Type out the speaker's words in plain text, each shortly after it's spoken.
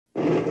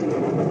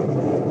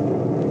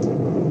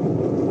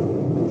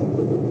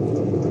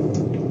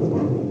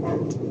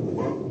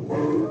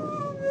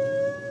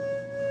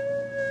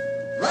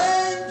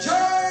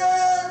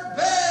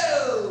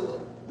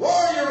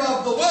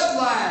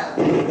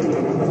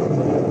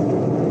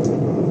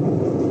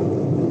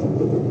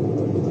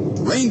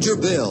Ranger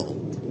Bill,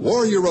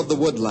 warrior of the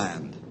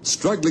woodland,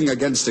 struggling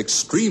against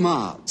extreme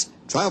odds,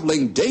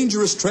 traveling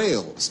dangerous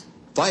trails,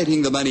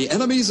 fighting the many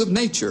enemies of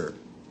nature.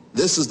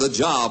 This is the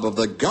job of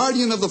the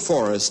guardian of the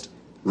forest,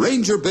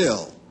 Ranger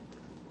Bill.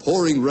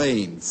 Pouring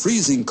rain,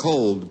 freezing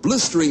cold,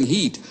 blistering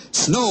heat,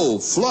 snow,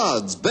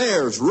 floods,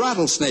 bears,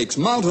 rattlesnakes,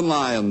 mountain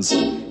lions.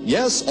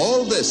 Yes,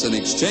 all this in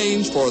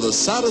exchange for the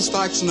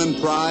satisfaction and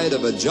pride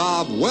of a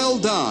job well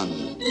done.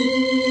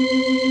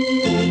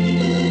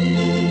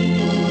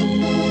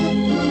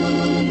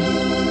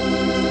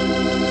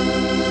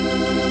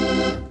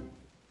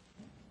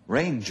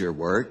 Ranger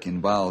work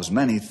involves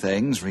many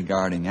things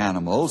regarding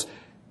animals,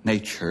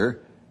 nature,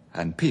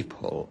 and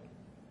people.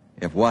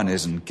 If one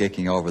isn't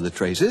kicking over the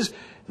traces,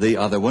 the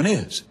other one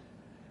is.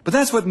 But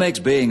that's what makes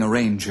being a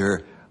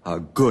ranger a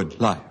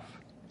good life.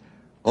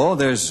 Oh,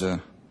 there's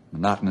a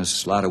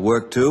monotonous lot of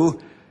work,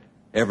 too.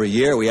 Every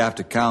year we have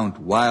to count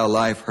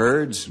wildlife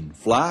herds and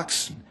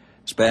flocks, and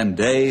spend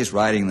days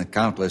riding the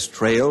countless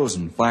trails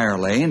and fire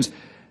lanes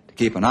to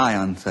keep an eye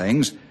on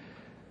things.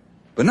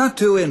 But not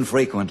too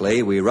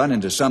infrequently, we run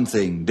into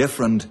something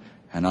different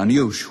and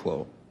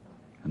unusual.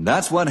 And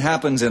that's what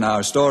happens in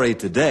our story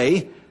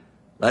today.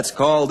 Let's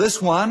call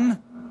this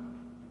one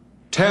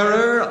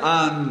Terror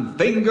on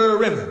Finger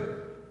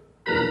River.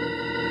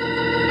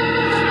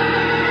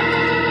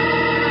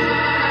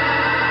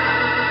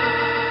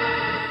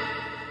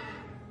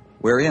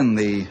 We're in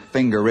the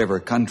Finger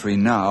River country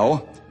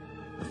now.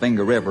 The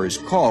Finger River is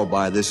called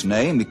by this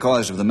name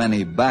because of the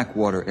many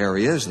backwater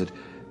areas that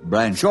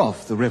branch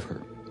off the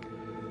river.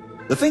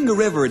 The Finger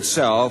River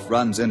itself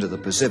runs into the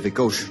Pacific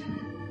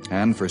Ocean,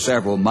 and for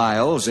several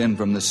miles in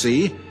from the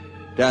sea,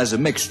 it has a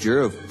mixture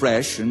of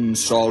fresh and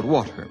salt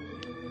water.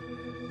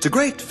 It's a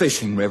great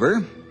fishing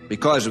river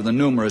because of the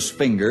numerous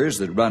fingers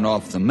that run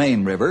off the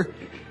main river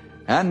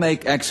and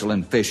make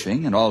excellent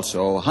fishing and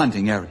also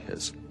hunting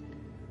areas.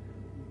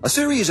 A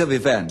series of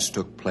events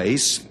took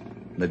place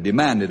that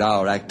demanded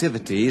our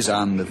activities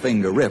on the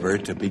Finger River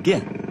to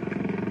begin.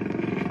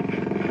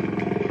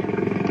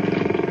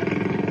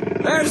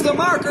 There's the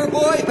marker,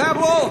 boy,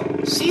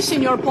 Pablo. Si,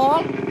 Senor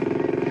Paul.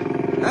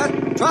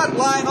 That trot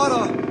line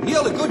ought to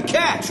yield a good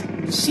catch.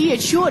 Si,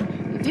 it should.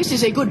 This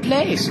is a good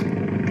place.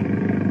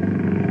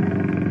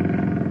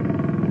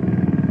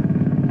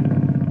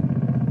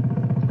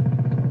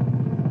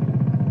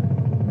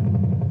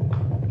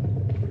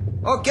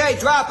 Okay,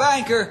 drop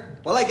anchor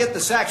while I get the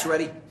sacks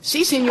ready.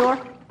 Si, Senor.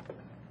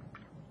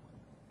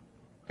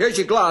 Here's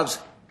your gloves.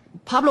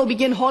 Pablo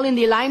begin hauling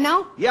the line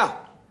now? Yeah,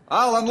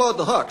 I'll unload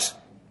the hooks.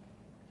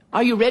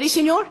 Are you ready,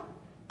 Senor?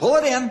 Pull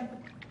it in.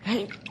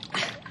 Hey.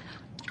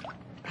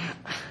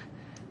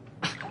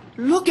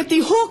 Look at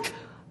the hook.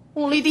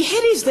 Only the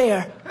head is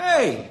there.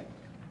 Hey,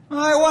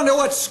 I wonder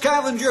what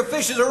scavenger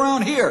fish is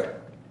around here.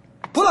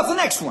 Pull up the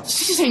next one.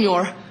 Si,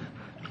 Senor.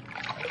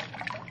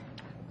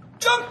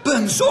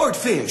 Jumping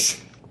swordfish.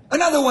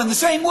 Another one the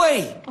same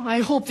way.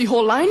 I hope the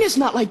whole line is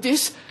not like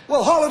this.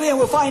 Well, haul it in,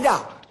 we'll find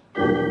out.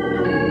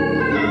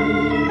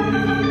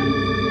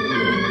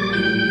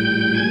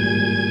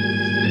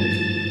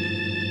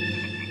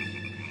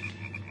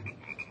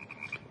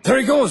 There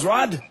he goes,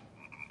 Rod.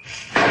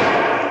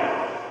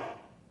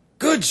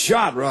 Good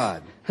shot,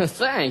 Rod.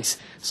 Thanks.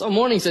 Some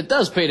mornings it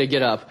does pay to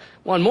get up.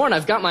 One morning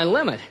I've got my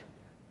limit.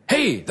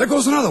 Hey, there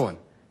goes another one.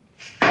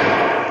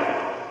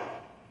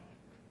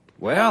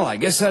 Well, I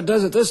guess that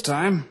does it this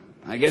time.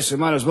 I guess we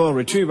might as well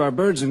retrieve our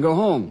birds and go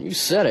home. You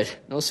said it.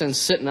 No sense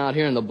sitting out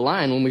here in the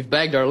blind when we've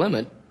bagged our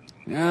limit.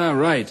 Yeah,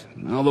 right.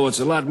 Although it's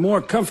a lot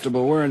more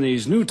comfortable wearing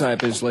these new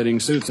type insulating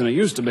suits than it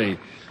used to be.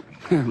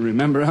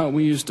 Remember how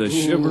we used to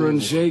shiver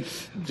and shake?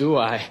 Do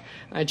I?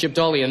 I chipped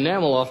all the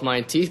enamel off my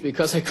teeth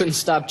because I couldn't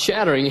stop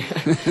chattering.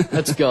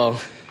 Let's go.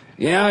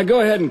 Yeah, go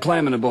ahead and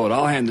climb in the boat.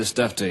 I'll hand this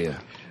stuff to you.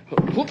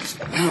 Whoops.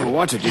 Oh,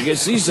 watch it. You get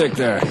seasick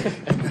there.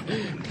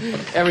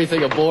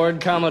 Everything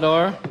aboard,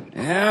 Commodore?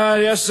 Yeah,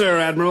 yes, sir,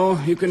 Admiral.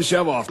 You can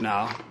shove off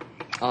now.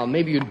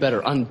 Maybe you'd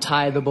better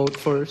untie the boat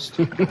first.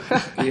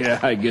 Yeah,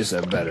 I guess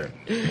I better.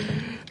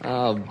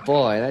 Oh,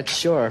 boy, that's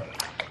sure.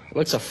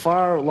 Looks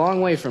a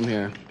long way from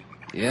here.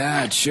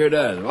 Yeah, it sure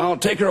does. Well,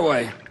 take her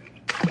away.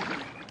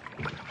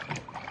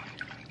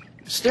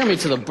 Steer me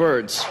to the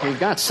birds. We've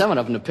got 7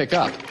 of them to pick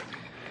up.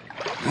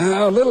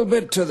 A little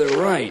bit to the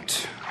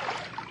right.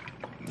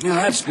 Yeah,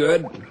 that's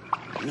good.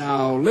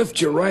 Now,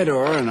 lift your right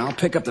oar, and I'll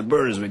pick up the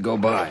bird as we go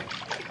by.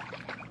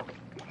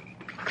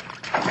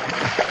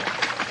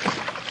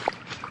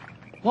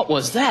 What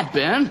was that,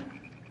 Ben?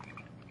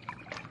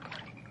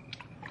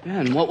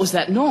 Ben, what was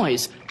that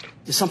noise?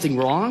 Is something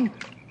wrong?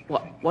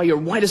 Why, you're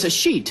white as a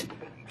sheet.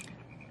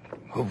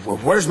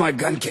 Where's my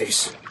gun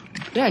case?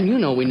 Ben, you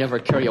know we never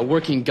carry a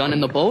working gun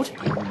in the boat.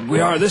 We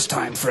are this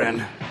time,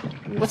 friend.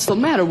 What's the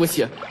matter with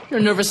you?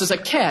 You're nervous as a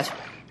cat.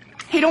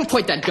 Hey, don't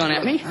point that gun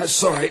at me.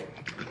 That's all right.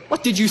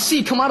 What did you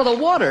see come out of the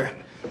water?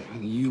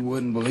 You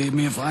wouldn't believe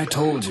me if I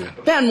told you.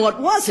 Ben,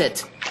 what was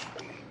it?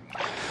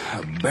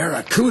 A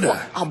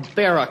barracuda. A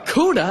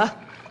barracuda?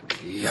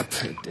 Yep,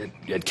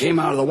 it came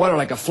out of the water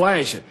like a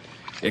flash.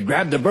 It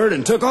grabbed the bird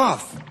and took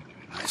off.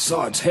 I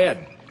saw its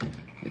head.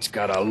 It's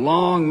got a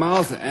long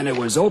mouth, and it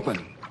was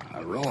open.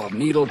 A row of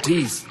needle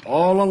teeth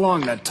all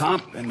along the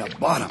top and the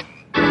bottom.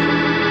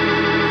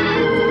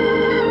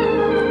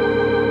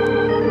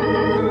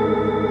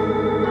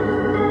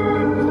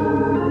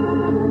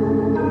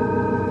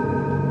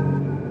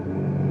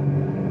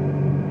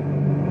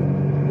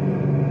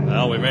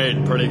 Well, we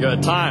made pretty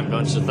good time,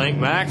 don't you think,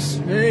 Max?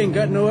 I ain't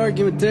got no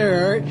argument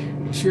there, Art.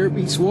 Sure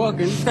beats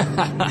walking. Yep,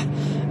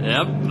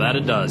 that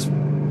it does.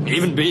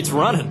 Even beats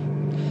running.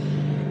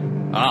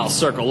 I'll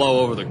circle low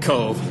over the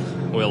cove.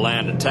 We'll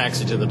land and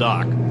taxi to the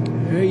dock.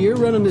 Hey, you're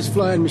running this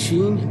flying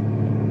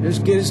machine.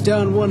 Just get us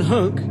down one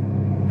hunk.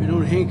 I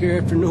don't hanker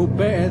after no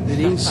bath. It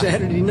ain't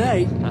Saturday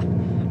night.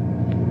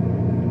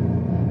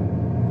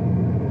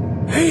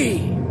 Hey,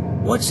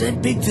 what's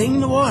that big thing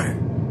in the water?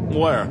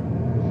 Where?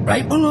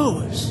 Right below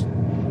us.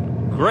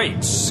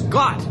 Great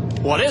Scott!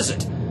 What is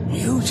it?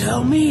 You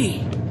tell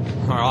me.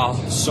 I'll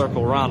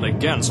circle around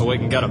again so we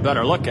can get a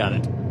better look at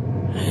it.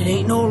 It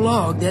ain't no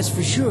log, that's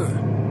for sure.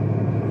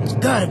 It's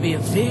gotta be a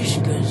fish,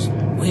 'cause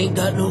we ain't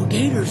got no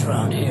gators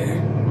around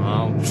here.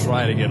 I'll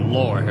try to get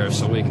lower here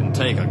so we can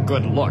take a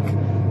good look.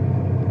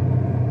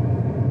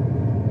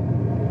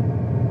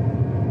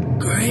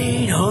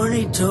 Great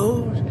horny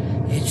toad.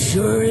 It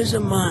sure is a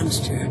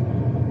monster.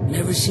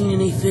 Never seen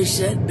any fish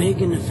that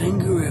big in the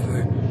Finger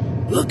River.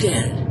 Look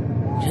at it.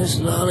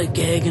 Just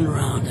lollygagging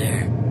around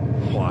there.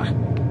 Why,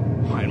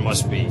 it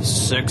must be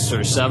 6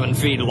 or 7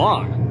 feet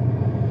long.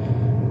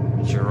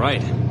 But you're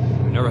right.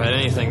 We never had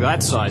anything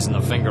that size in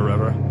the Finger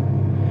River.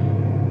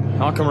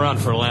 I'll come around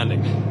for a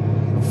landing.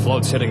 The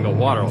floats hitting the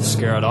water will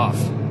scare it off.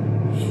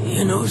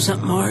 You know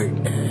something, Art?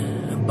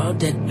 About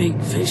that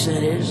big fish,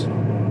 that is?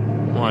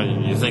 Why,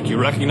 you think you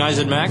recognize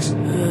it, Max?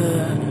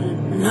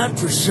 Not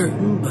for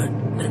certain, but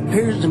it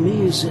appears to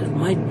me as if it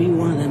might be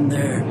one of them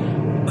there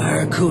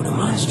barracuda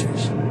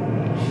monsters.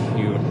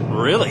 You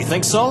really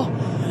think so?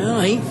 Well,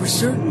 I ain't for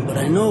certain, but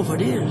I know if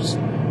it is.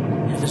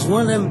 If it's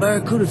one of them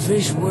barracuda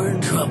fish, we're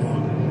in trouble.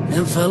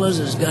 Them fellas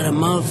has got a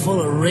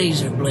mouthful of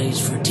razor blades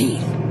for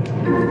teeth.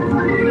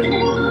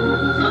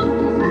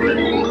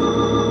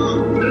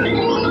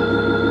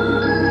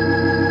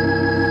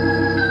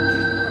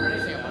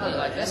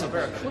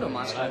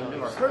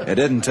 It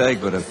didn't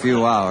take but a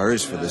few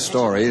hours for the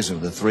stories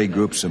of the 3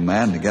 groups of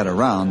men to get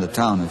around the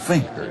town of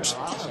Fingers.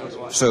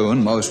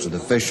 Soon, most of the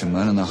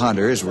fishermen and the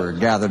hunters were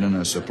gathered in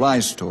a supply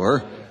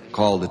store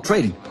called the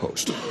trading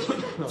post.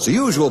 It's the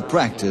usual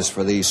practice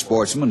for these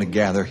sportsmen to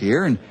gather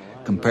here and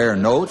compare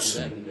notes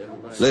and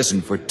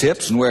listen for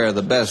tips and where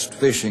the best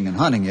fishing and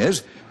hunting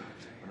is.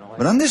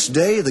 But on this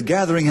day, the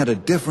gathering had a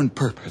different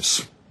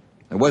purpose.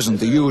 There wasn't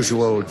the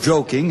usual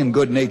joking and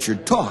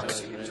good-natured talk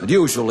that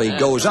usually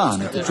goes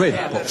on at the trading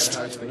post.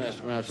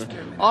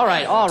 All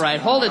right,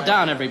 hold it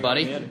down,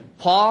 everybody.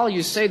 Paul,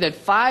 you say that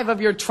 5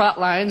 of your trout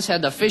lines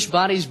had the fish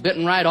bodies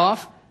bitten right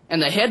off,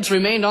 and the heads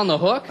remained on the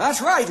hook?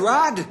 That's right,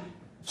 Rod.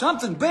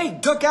 Something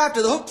big took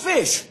after the hooked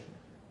fish.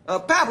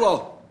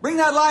 Pablo, bring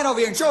that line over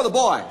here and show the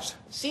boys.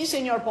 Si,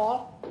 Senor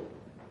Paul.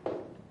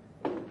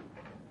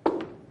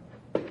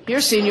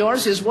 Here,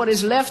 senors, is what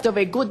is left of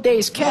a good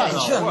day's catch.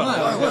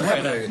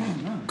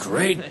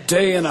 Great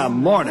day in the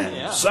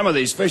morning. Some of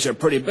these fish are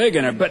pretty big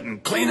and are bitten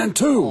clean in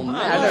two.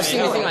 I've never seen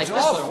anything like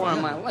this before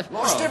in my life.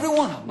 Lost every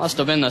one of them. Must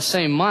have been the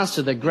same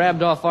monster that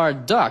grabbed off our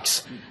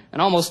ducks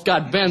and almost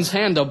got Ben's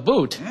hand to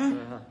boot.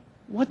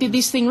 What did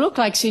this thing look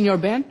like, Senor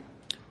Ben?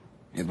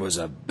 It was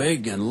a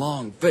big and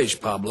long fish,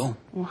 Pablo.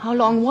 Well, how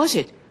long was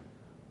it?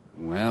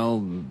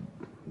 Well,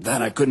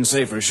 that I couldn't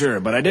say for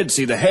sure, but I did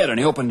see the head and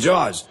the open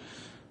jaws.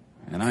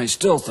 And I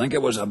still think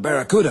it was a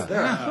barracuda.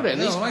 How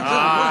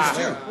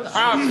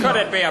could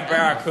it be a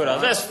barracuda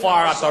this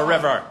far up the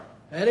river?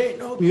 That ain't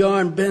no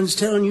yarn Ben's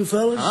telling you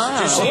fellas.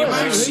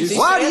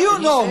 Why do you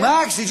know,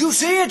 Max? Did you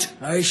see it?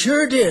 I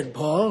sure did,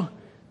 Paul.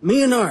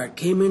 Me and Art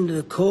came into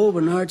the cove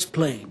in Art's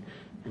plane,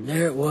 and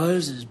there it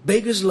was, as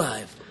big as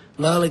life,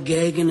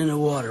 lollygagging in the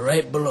water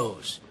right below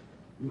us,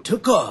 and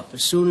took off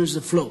as soon as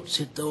the floats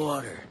hit the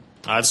water.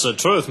 That's the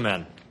truth,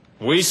 men.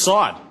 We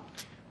saw it.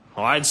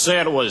 I'd say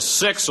it was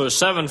 6 or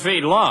 7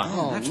 feet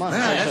long.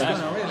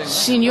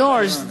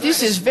 Senors,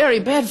 this is very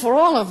bad for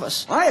all of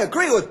us. I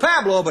agree with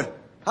Pablo, but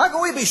how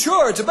can we be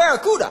sure it's a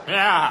barracuda?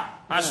 Yeah,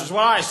 that's just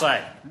what I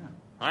say.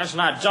 Let's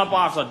not jump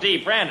off the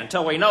deep end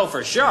until we know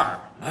for sure.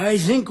 I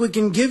think we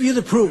can give you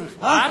the proof.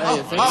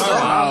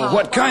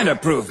 What kind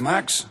of proof,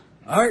 Max?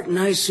 Art and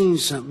I seen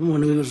something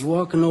when we was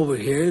walking over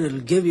here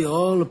that'll give you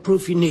all the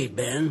proof you need,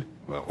 Ben.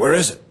 Well, where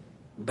is it?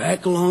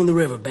 Back along the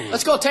riverbank.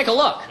 Let's go take a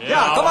look.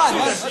 Yeah, come on,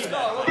 let's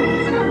go.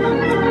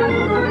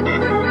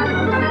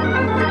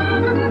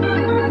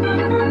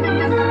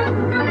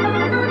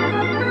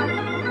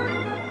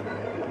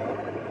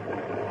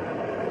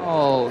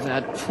 Oh,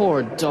 that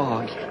poor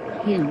dog.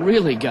 He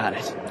really got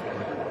it.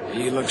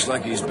 He looks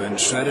like he's been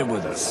shredded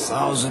with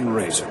 1,000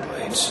 razor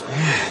blades.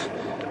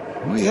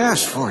 We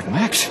asked for it,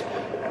 Max.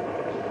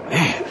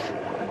 Man,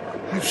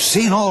 I've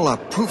seen all the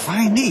proof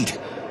I need.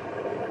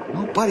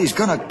 Nobody's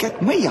gonna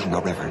get me on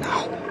the river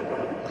now.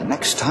 The next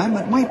next time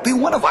it might be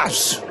one of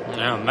us.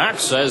 Now,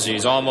 Max says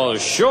he's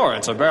almost sure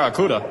it's a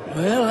barracuda.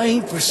 Well, I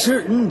ain't for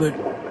certain,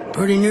 but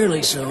pretty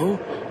nearly so.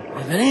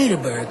 If it ain't a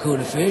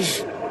barracuda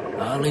fish,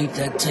 I'll eat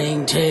that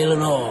thing tail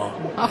and all.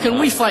 How can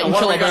we fight and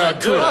What kill are a we gonna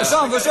do? barracuda?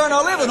 Some of us earn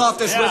our living off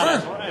this river.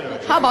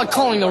 How about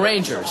calling the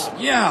Rangers?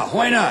 Yeah,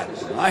 why not?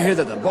 I hear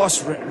that the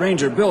boss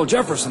ranger Bill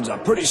Jefferson's a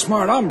pretty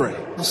smart hombre.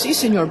 Well, see,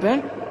 Senor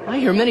Ben, I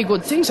hear many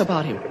good things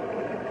about him.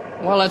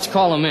 Well, let's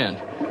call him in.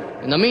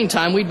 In the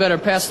meantime, we'd better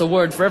pass the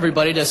word for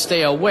everybody to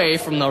stay away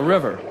from the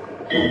river.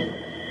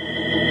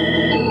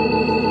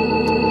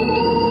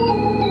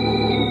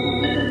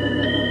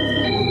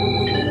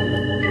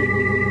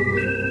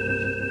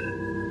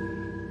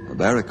 The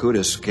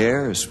barracuda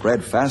scare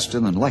spread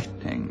faster than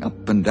lightning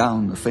up and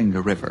down the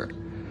Finger River.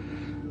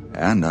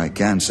 And I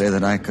can't say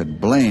that I could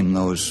blame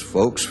those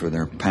folks for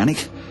their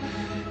panic.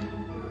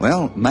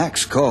 Well,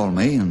 Max called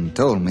me and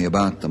told me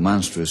about the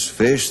monstrous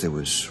fish that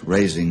was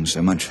raising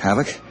so much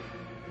havoc.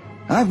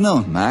 I've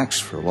known Max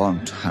for a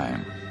long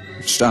time.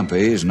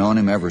 Stumpy's known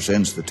him ever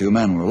since the two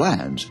men were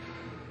lads.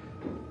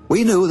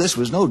 We knew this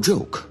was no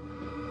joke.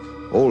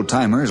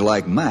 Old-timers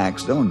like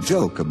Max don't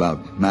joke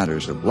about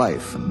matters of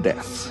life and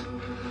death.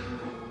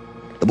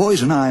 The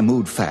boys and I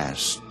moved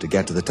fast to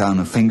get to the town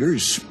of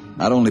Fingers,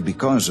 not only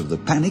because of the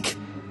panic,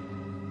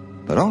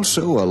 but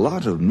also a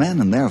lot of men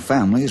and their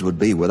families would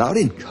be without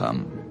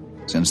income,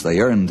 since they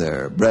earned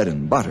their bread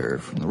and butter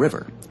from the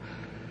river.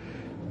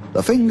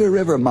 The Finger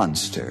River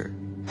monster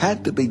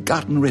had to be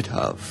gotten rid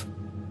of,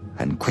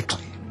 and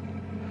quickly.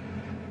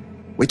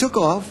 We took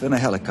off in a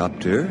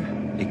helicopter,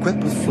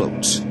 equipped with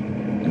floats,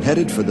 and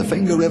headed for the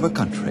Finger River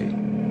country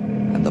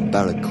and the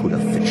barracuda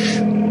fish.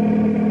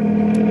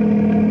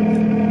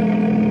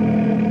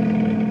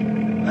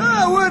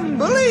 I wouldn't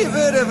believe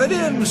it if I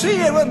didn't see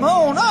it with my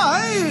own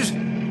eyes.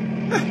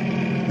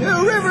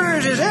 The river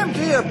is as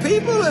empty of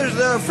people as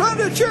the front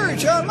of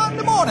church on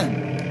Monday morning.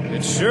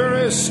 It sure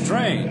is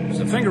strange.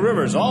 The Finger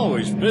River is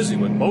always busy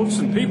with boats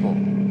and people.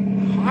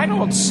 I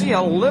don't see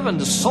a living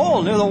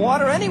soul near the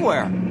water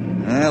anywhere.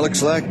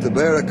 Looks like the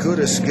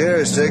barracuda scare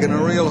is taking a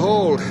real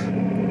hold.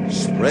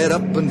 Spread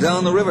up and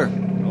down the river.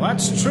 Well,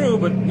 that's true,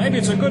 but maybe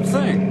it's a good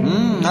thing.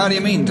 How do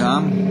you mean,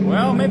 Tom?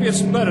 Well, maybe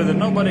it's better that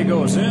nobody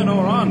goes in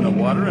or on the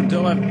water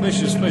until that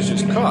vicious fish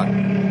is caught.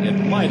 It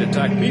might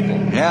attack people.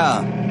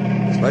 Yeah,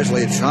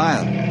 especially a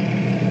child.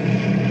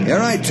 You're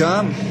right,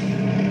 Tom.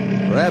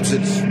 Perhaps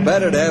it's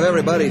better to have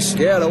everybody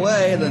scared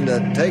away than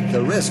to take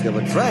the risk of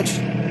a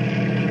tragedy.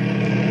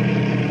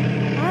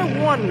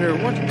 I wonder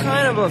what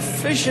kind of a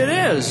fish it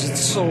is. It's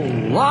so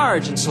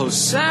large and so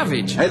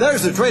savage. Hey,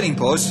 there's the trading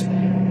post.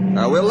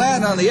 We'll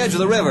land on the edge of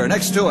the river,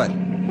 next to it.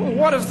 Well,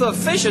 what if the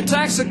fish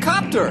attacks the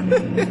copter?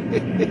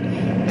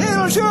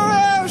 It'll sure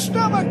have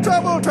stomach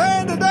trouble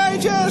trying to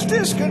digest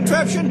this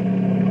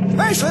contraption,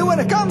 especially when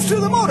it comes to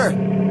the motor.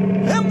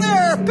 Them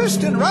there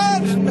piston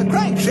rods and the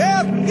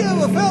crankshaft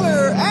give a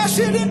feller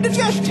acid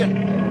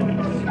indigestion.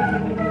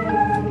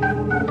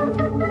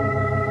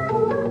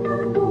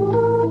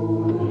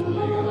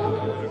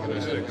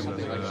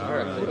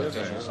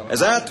 Is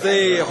that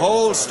the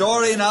whole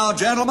story now,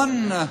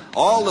 gentlemen?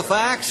 All the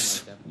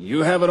facts?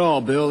 You have it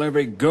all, Bill,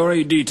 every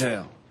gory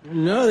detail.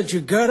 Now that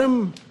you got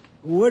him,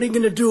 what are you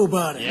going to do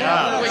about it?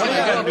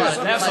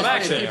 Have some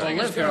action.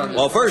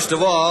 Well, first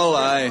of all,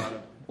 I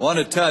want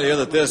to tell you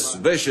that this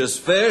vicious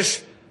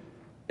fish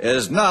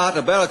is not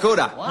a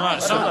barracuda.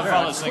 Some of the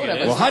fellas think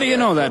it is. Well, how do you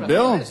know that,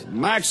 Bill?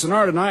 Max and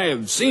Art and I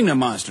have seen the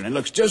monster, and it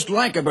looks just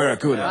like a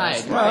barracuda.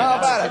 Well, how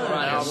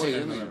about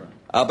it?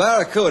 A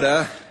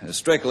barracuda is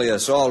strictly a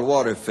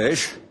saltwater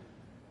fish,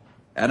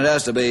 and it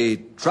has to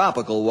be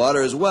tropical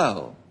water as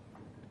well.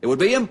 It would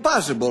be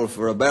impossible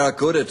for a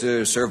barracuda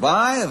to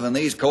survive in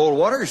these cold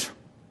waters.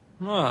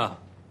 How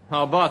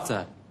about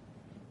that?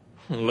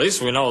 At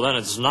least we know then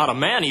it's not a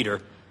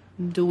man-eater.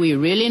 Do we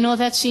really know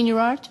that, Senor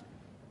Art?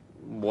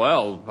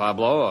 Well,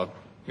 Pablo,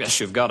 guess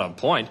you've got a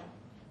point.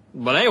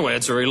 But anyway,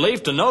 it's a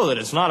relief to know that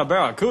it's not a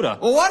barracuda.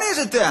 Well, what is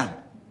it then?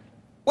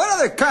 What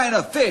other kind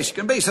of fish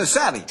can be so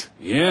savage?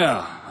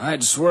 Yeah,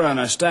 I'd swear on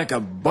a stack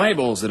of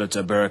Bibles that it's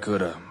a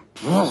barracuda.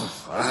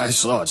 Oh, I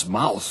saw its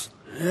mouth.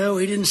 Well,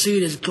 we didn't see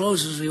it as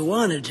close as we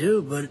wanted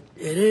to, but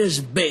it is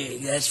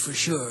big, that's for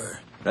sure.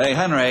 Hey,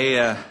 Henry,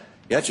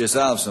 get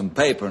yourself some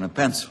paper and a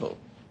pencil.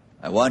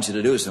 I want you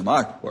to do some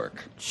artwork.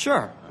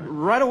 Sure,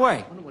 right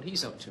away. I wonder what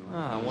he's up to.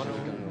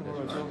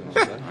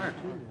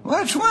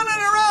 What's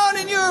running around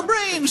in your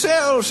brain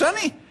cells,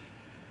 Sonny?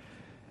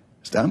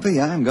 Stumpy,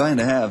 I'm going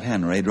to have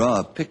Henry draw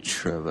a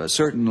picture of a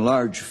certain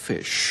large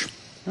fish.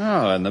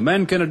 Oh, and the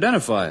men can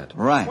identify it.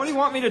 Right. What do you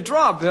want me to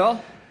draw,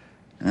 Bill?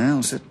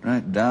 I'll sit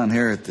right down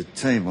here at the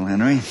table,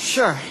 Henry.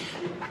 Sure.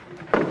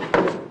 There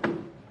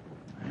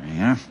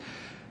you are.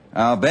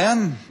 Now,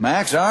 Ben,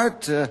 Max,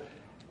 Art,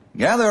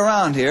 gather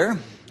around here.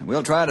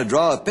 We'll try to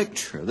draw a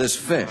picture of this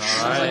fish.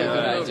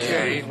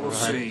 Okay, we'll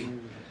see.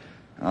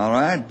 All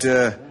right,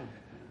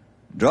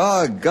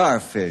 draw a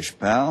garfish,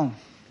 pal.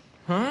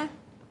 Huh?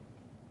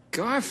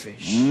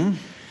 Garfish? You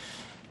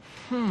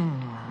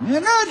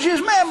nudge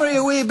his memory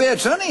a wee bit,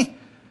 sonny.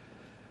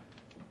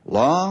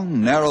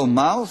 Long, narrow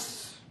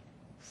mouth,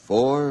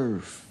 4 or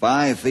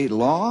 5 feet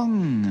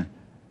long,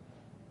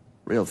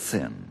 real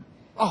thin.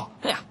 Oh,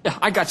 yeah,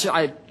 I got you.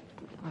 I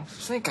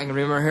think I can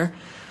remember here.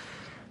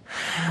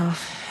 I'll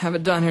have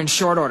it done here in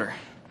short order.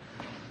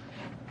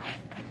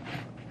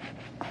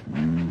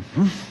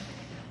 Mm-hmm.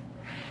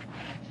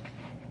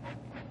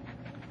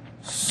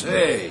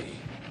 Say,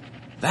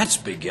 that's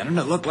beginning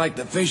to look like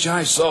the fish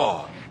I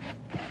saw.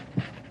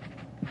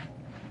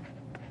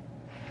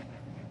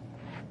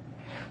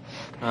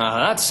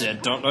 That's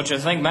it, don't you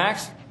think,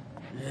 Max?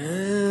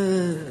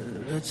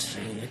 Let's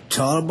see.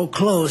 Tolerable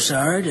close,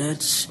 Art.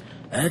 That's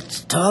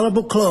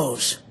tolerable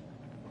close.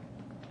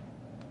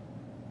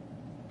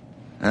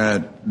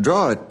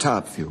 Draw a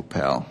top view,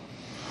 pal.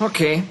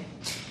 Okay.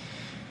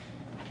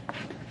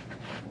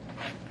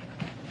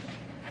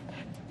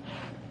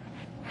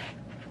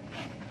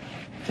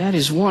 That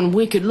is one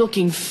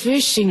wicked-looking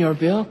fish, Senor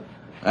Bill.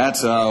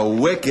 That's a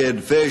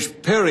wicked fish,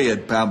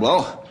 period,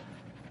 Pablo.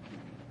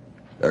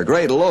 They're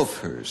great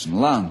loafers and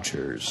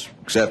loungers,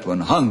 except when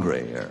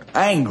hungry or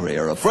angry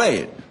or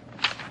afraid.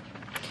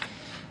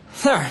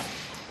 There.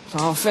 It's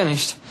all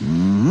finished.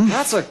 Mm-hmm.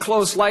 That's a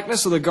close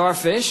likeness of the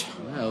garfish.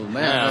 Oh,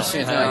 man, let's see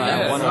anything like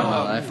that one in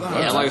my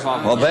life.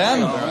 Well,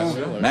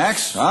 Ben,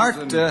 Max,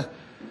 Art,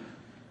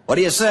 what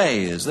do you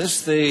say? Is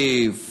this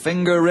the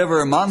Finger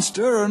River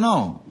monster or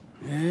no?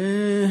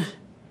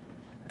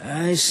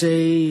 I say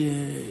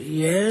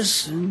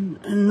yes and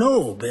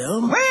no,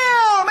 Bill.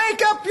 Well,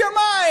 make up your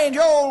mind,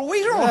 you old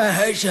weasel.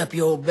 Hush up,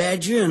 you old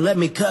badger, and let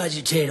me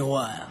cogitate a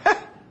while.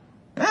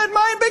 That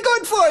might be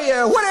good for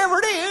you, whatever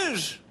it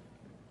is.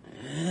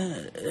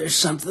 There's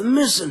something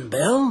missing,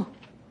 Bill.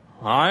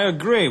 I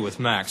agree with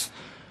Max.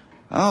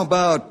 How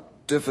about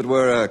if it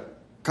were a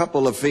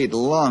couple of feet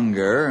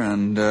longer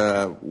and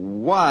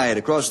wide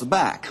across the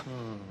back?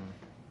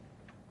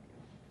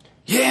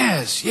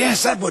 Yes,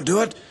 that would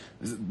do it.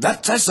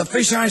 That's the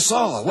fish I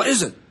saw. What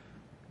is it?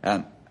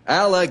 An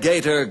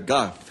alligator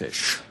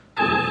garfish.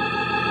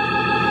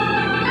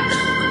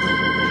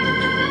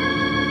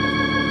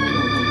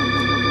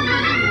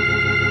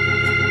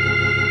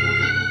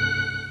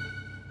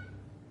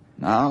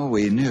 Now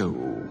we knew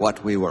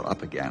what we were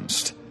up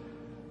against.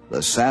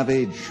 The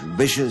savage,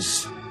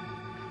 vicious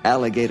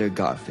alligator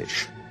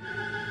garfish.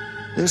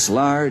 This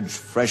large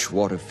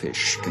freshwater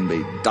fish can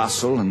be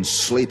docile and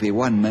sleepy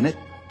 1 minute,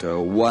 or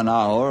 1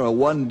 hour, or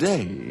 1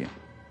 day,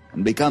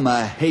 and become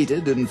a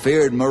hated and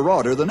feared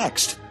marauder the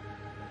next.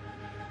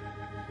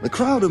 The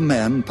crowd of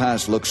men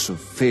passed looks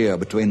of fear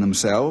between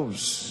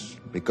themselves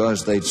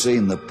because they'd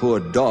seen the poor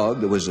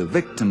dog that was a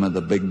victim of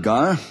the big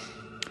gar.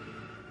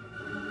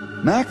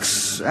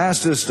 Max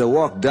asked us to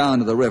walk down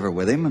to the river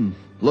with him and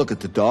look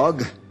at the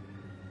dog.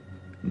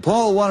 And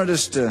Paul wanted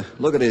us to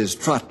look at his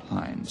trot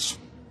lines.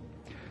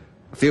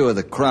 A few of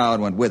the crowd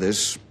went with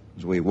us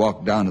as we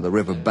walked down to the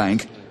river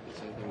bank,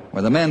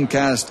 where the men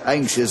cast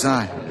anxious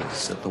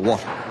eyes at the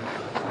water.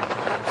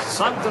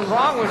 Something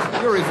wrong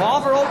with your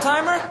revolver,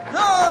 old-timer?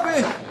 No,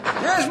 but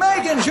just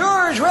making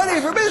sure it's ready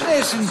for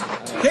business in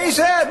case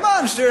that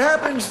monster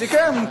happens to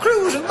come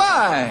cruising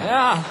by.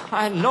 Yeah,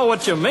 I know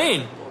what you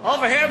mean.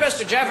 Over here,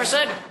 Mr.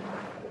 Jefferson.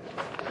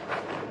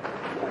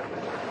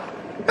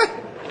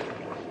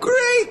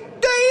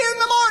 Great day in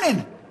the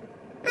morning.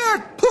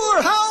 That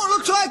poor hound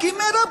looks like he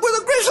met up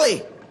with a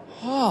grizzly.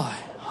 Oh,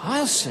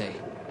 I'll say.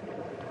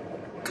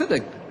 Could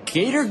a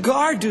gator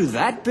gar do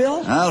that,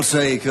 Bill? I'll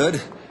say he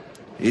could.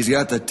 He's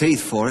got the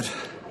teeth for it.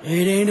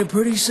 It ain't a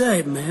pretty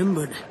sight, man,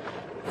 but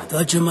I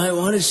thought you might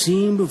want to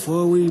see him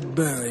before we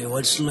bury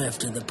what's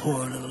left of the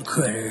poor little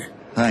critter.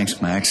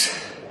 Thanks, Max.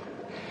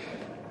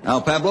 Now,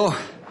 Pablo,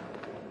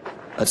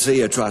 let's see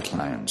your trot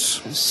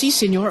lines. Si,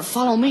 senor.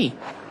 Follow me.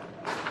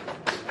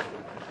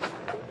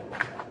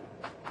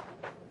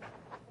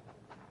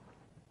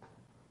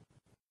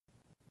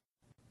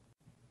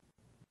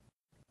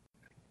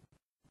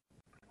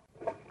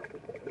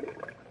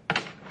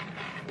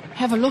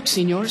 Have a look,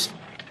 senors.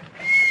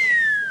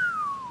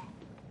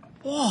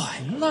 Boy,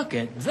 look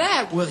at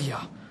that, will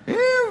ya?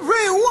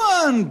 Every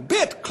one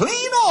bit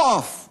clean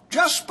off,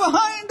 just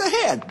behind the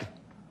head.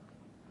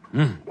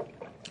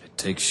 It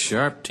takes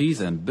sharp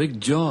teeth and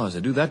big jaws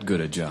to do that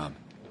good a job.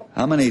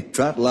 How many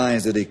trot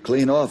lines did he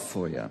clean off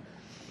for you?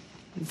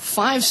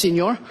 5,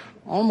 senor.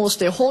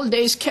 Almost a whole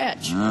day's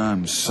catch.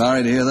 I'm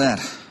sorry to hear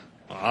that.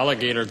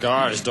 Alligator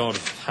gars don't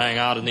hang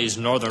out in these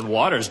northern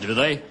waters, do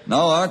they?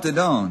 No, Art, they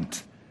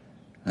don't.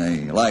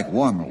 They like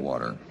warmer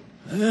water.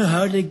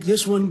 How'd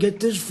this one get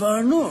this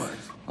far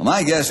north? Well,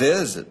 my guess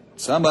is that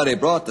somebody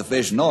brought the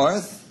fish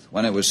north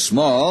when it was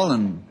small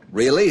and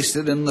released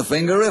it in the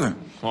Finger River.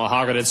 Well,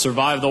 how could it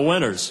survive the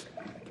winters?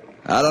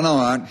 I don't know,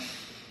 Art.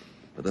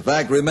 But the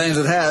fact remains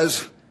it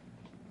has.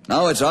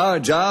 Now it's our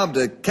job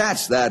to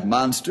catch that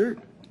monster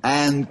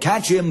and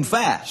catch him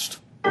fast.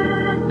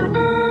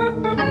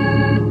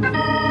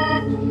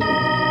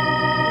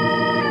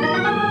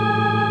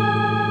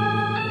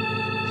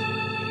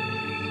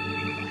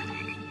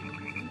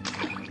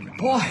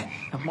 Boy,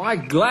 am I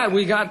glad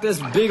we got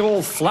this big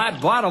old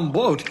flat-bottom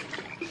boat.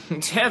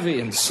 It's heavy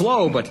and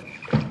slow, but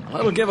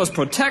That'll give us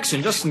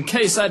protection just in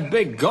case that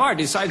big guard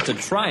decides to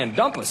try and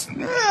dump us.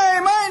 Hey,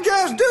 mine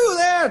just do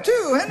that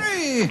too,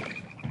 Henry.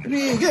 And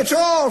he gets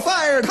all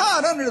fired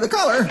hot under the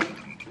collar.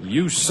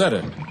 You said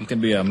it. He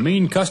can be a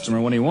mean customer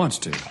when he wants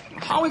to.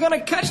 How are we going to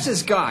catch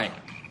this guy?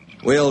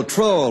 We'll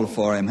troll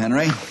for him,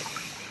 Henry.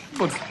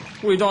 But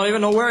we don't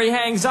even know where he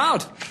hangs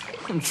out.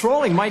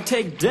 Controlling might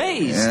take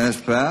days. Yes,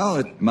 pal,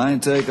 it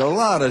might take a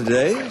lot of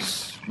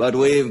days, but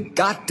we've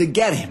got to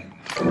get him.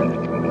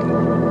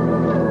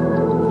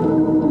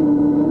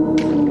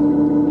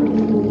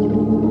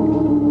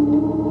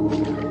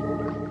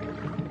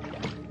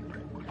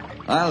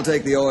 I'll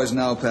take the oars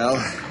now, pal.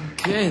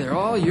 Okay, they're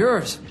all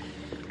yours.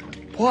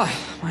 Boy,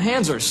 my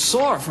hands are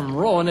sore from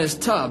rowing this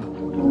tub.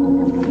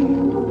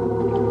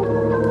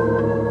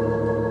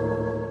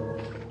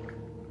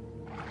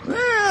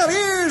 Well,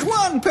 here's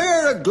one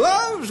pair of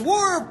gloves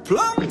wore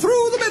plumb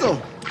through the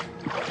middle.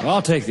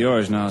 I'll take the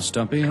oars now,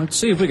 Stumpy. Let's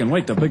see if we can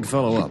wake the big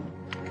fellow up.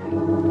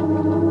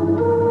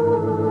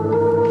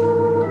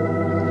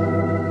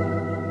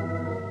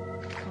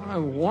 I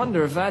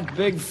wonder if that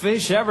big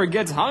fish ever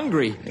gets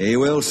hungry. He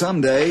will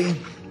someday,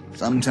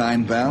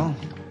 sometime, pal.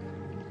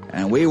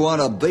 And we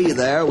want to be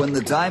there when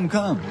the time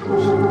comes.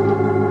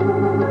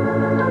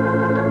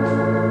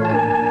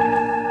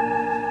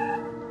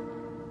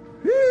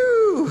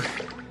 Whew!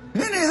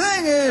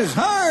 Anything as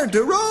hard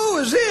to row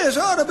as this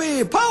ought to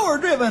be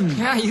power-driven.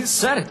 Yeah, you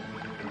said it.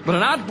 But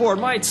an outboard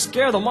might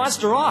scare the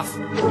monster off.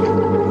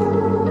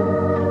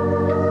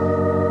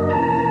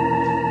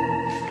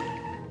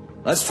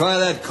 Let's try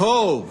that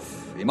cove.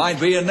 He might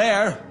be in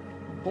there.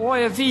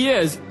 Boy, if he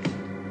is,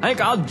 I think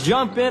I'll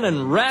jump in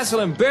and wrestle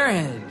him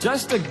barehanded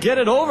just to get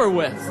it over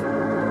with.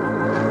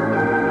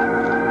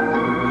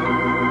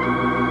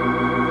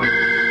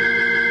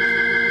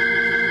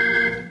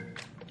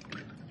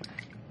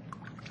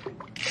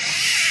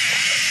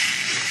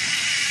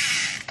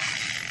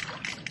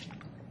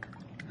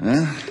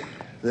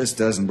 This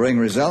doesn't bring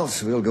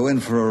results. We'll go in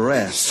for a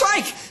rest.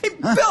 Strike! Hey,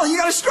 Bill, you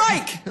gotta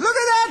strike! Look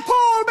at that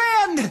pole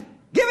bend!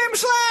 Give him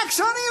slack,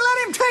 Sonny!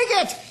 Let him take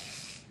it!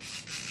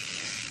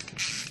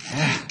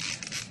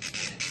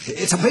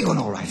 It's a big one,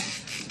 all right.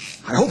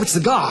 I hope it's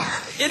the gar.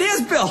 It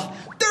is, Bill!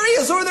 There he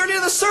is over there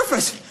near the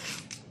surface!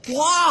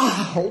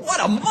 Wow! What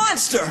a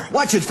monster!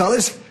 Watch it,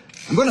 fellas.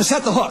 I'm gonna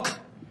set the hook.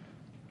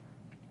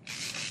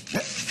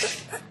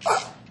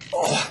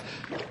 Oh,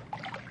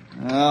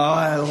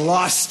 I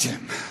lost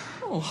him.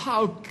 Oh,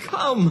 how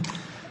come?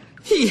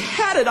 He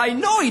had it, I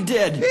know he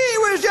did. He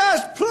was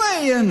just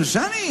playing,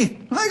 Sonny,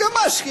 like a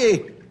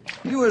muskie.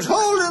 He was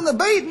holding the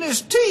bait in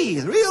his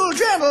teeth, real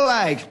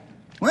gentle-like.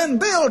 When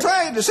Bill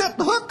tried to set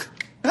the hook,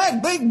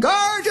 that big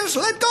gar just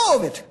let go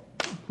of it.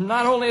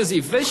 Not only is he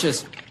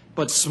vicious,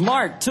 but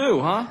smart too,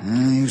 huh?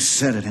 You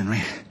said it,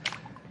 Henry.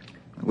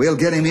 We'll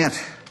get him yet.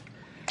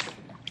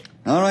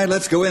 All right,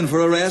 let's go in for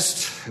a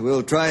rest.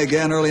 We'll try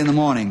again early in the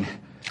morning.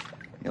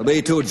 He'll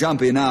be too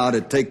jumpy now to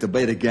take the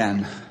bait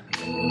again.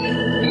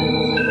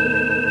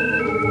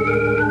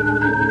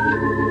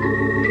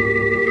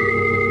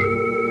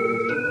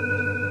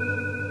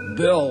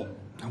 Bill,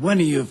 when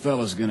are you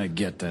fellas gonna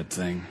get that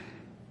thing?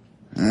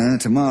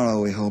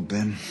 Tomorrow, we hope,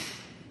 Ben.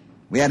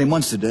 We had him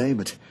once today,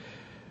 but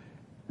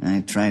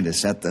I tried to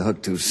set the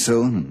hook too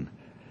soon,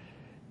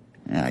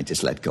 and I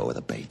just let go of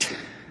the bait.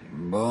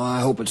 Well,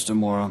 I hope it's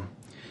tomorrow.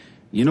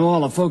 You know,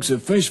 all the folks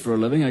that fish for a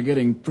living are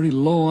getting pretty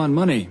low on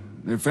money.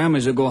 Their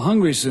families will go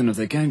hungry soon if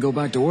they can't go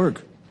back to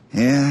work.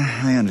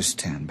 Yeah, I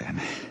understand,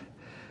 Ben.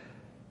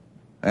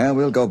 Well,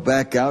 we'll go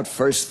back out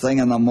first thing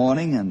in the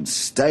morning and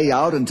stay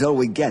out until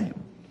we get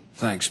him.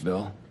 Thanks,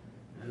 Bill.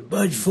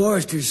 Budge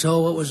Forrester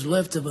saw what was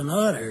left of an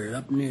otter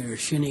up near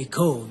Shinny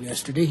Cove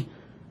yesterday.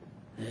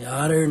 The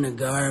otter and the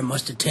gar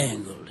must have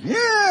tangled.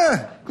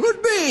 Yeah,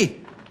 could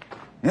be.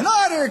 An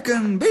otter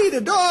can beat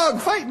a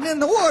dog fighting in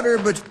the water,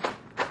 but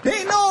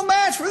ain't no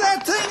match for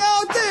that thing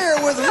out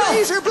there with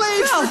razor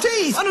blades for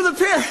teeth. Under the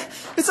pier!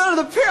 It's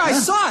under the pier! I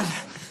saw it!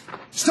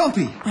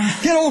 Stumpy,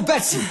 get old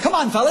Betsy. Come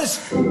on,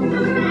 fellas.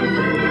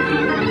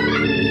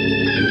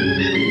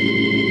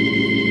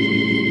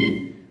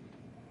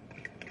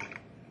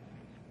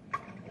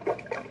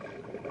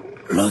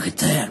 Look at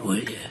that, will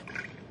you?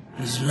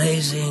 He's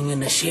lazing in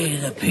the shade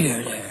of the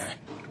pier there.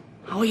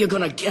 How are you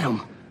gonna get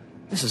him?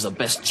 This is the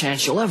best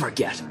chance you'll ever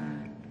get.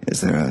 Is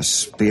there a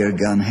spear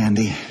gun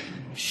handy?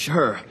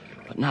 Sure,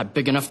 but not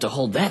big enough to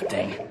hold that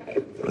thing.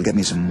 Well, get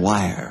me some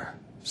wire.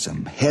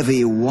 Some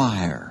heavy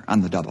wire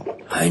on the double.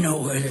 I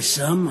know where there's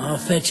some. I'll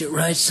fetch it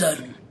right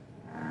sudden.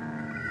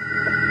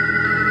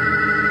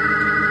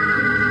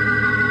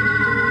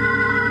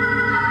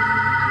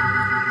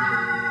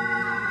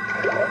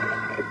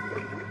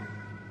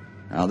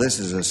 Now, this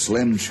is a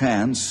slim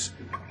chance,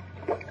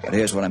 but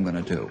here's what I'm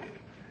going to do.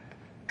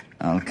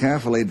 I'll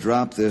carefully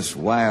drop this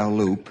wire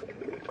loop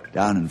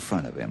down in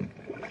front of him.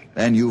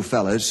 Then you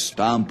fellas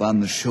stomp on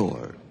the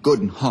shore,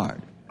 good and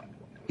hard.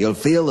 He'll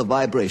feel the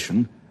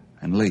vibration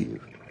and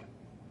leave.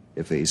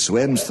 If he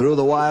swims through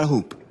the wire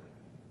hoop,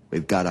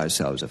 we've got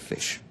ourselves a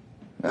fish.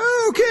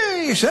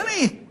 Okay,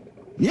 Sonny.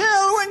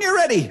 Yell when you're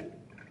ready.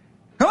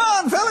 Come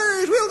on,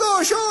 fellers, we'll go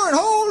ashore and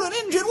hold an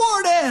Injun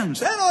war dance.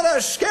 That ought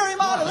to scare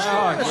him out of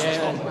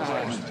there.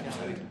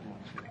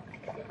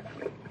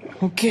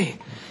 Okay,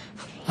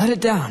 let it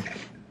down.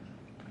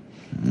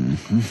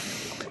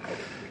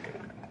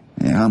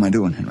 Yeah, how am I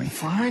doing, Henry?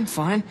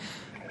 Fine.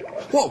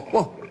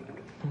 Whoa.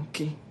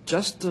 Okay,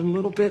 just a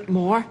little bit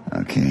more.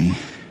 Okay.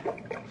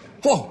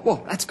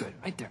 Whoa, that's good,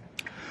 right there.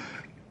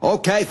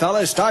 Okay,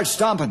 fellas, start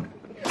stomping.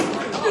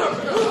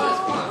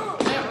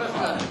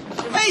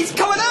 Hey, he's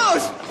coming out!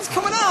 He's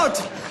coming out!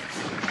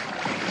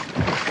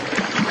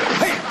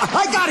 Hey,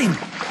 I got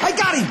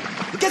him!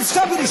 Get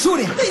somebody to shoot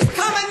him! He's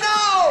coming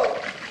now!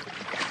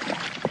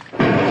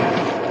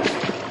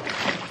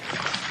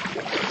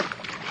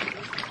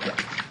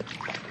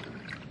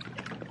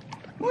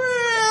 Well,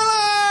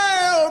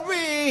 I'll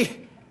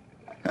be...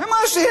 I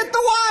must have hit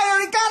the wire.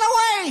 He got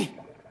away.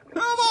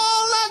 Of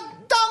all the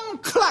dumb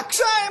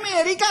clucks I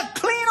made, he got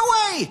clean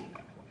away.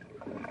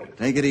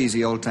 Take it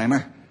easy,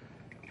 old-timer.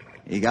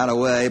 He got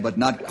away, but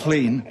not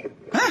clean.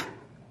 Huh?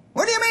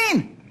 What do you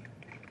mean?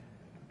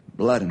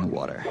 Blood in the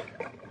water.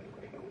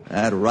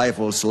 That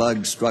rifle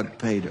slug struck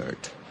pay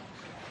dirt.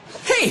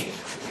 Hey!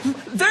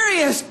 There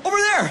he is! Over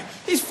there!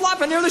 He's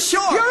flopping near the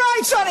shore! You're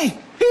right, Sonny.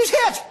 He's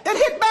hit, and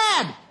hit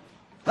bad.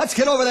 Let's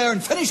get over there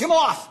and finish him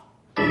off.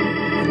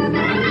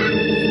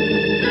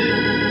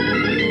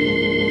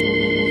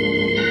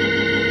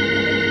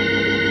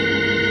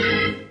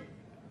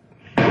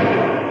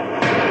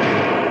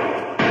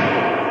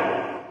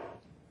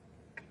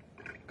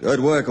 Good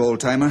work,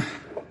 old-timer.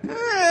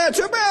 It's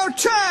about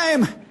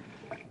time.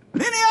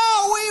 But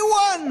anyhow, we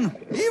won,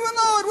 even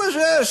though it was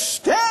a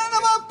stand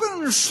 'em up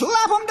and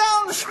slap 'em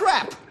down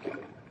scrap.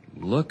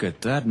 Look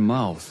at that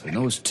mouth and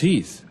those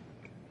teeth.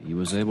 He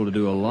was able to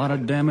do a lot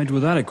of damage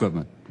with that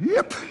equipment.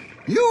 Yep.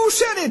 You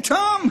said it,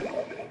 Tom.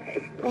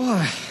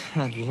 Boy,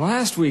 at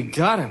last we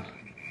got him.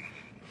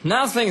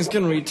 Now things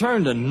can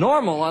return to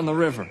normal on the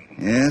river.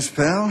 Yes,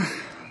 pal.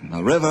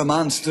 The river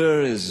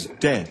monster is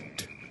dead.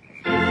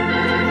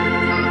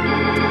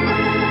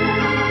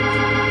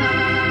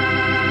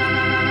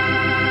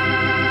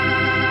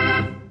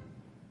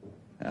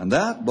 And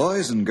that,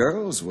 boys and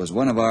girls, was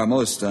one of our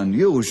most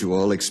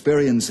unusual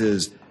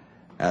experiences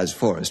as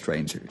forest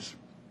rangers.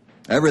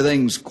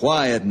 Everything's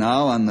quiet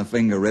now on the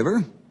Finger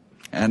River,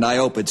 and I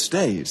hope it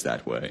stays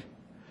that way.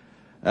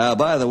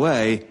 By the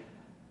way,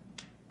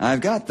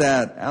 I've got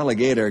that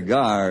alligator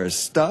gar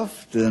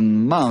stuffed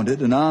and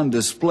mounted and on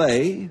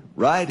display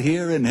right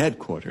here in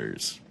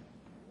headquarters.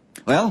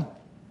 Well,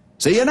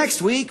 see you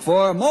next week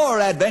for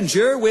more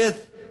adventure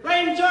with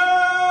Ranger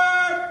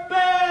Bill!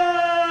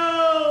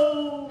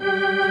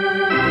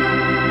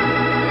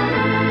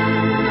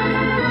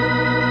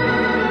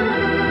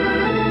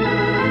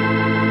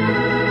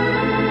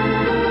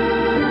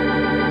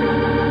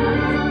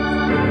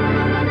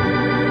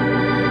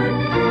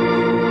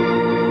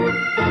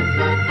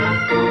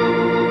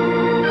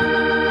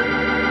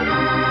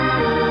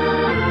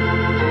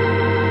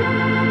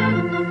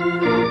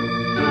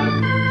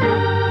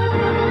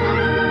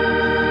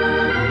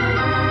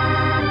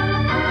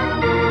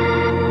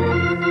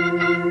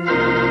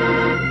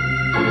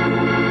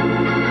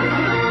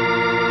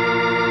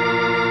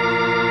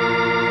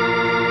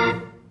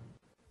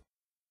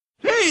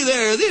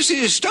 This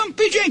is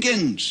Stumpy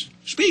Jenkins,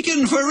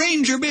 speaking for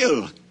Ranger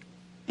Bill,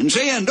 and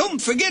saying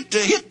don't forget to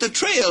hit the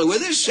trail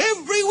with us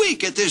every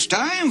week at this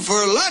time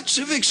for lots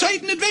of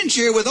exciting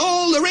adventure with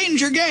all the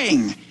Ranger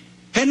gang.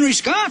 Henry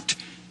Scott,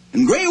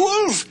 and Grey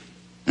Wolf,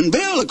 and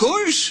Bill, of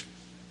course,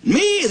 and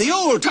me, the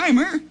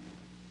old-timer,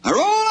 are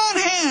all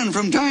on hand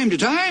from time to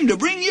time to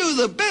bring you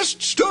the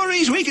best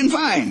stories we can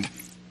find.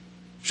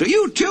 So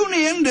you tune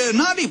in to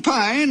Knotty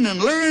Pine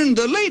and learn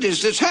the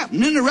latest that's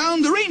happening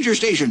around the ranger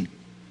station,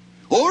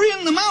 or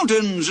in the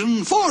mountains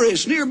and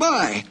forests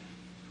nearby,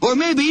 or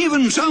maybe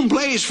even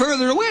someplace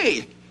further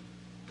away.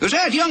 'Cause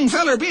that young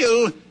feller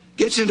Bill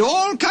gets into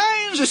all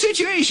kinds of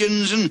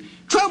situations and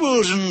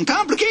troubles and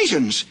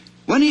complications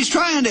when he's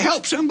trying to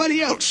help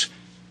somebody else.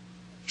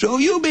 So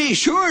you be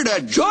sure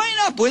to join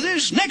up with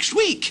us next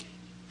week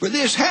for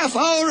this half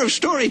hour of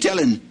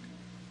storytelling,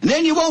 and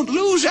then you won't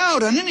lose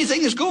out on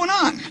anything that's going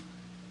on.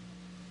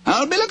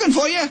 I'll be looking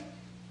for you,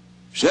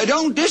 so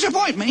don't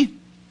disappoint me.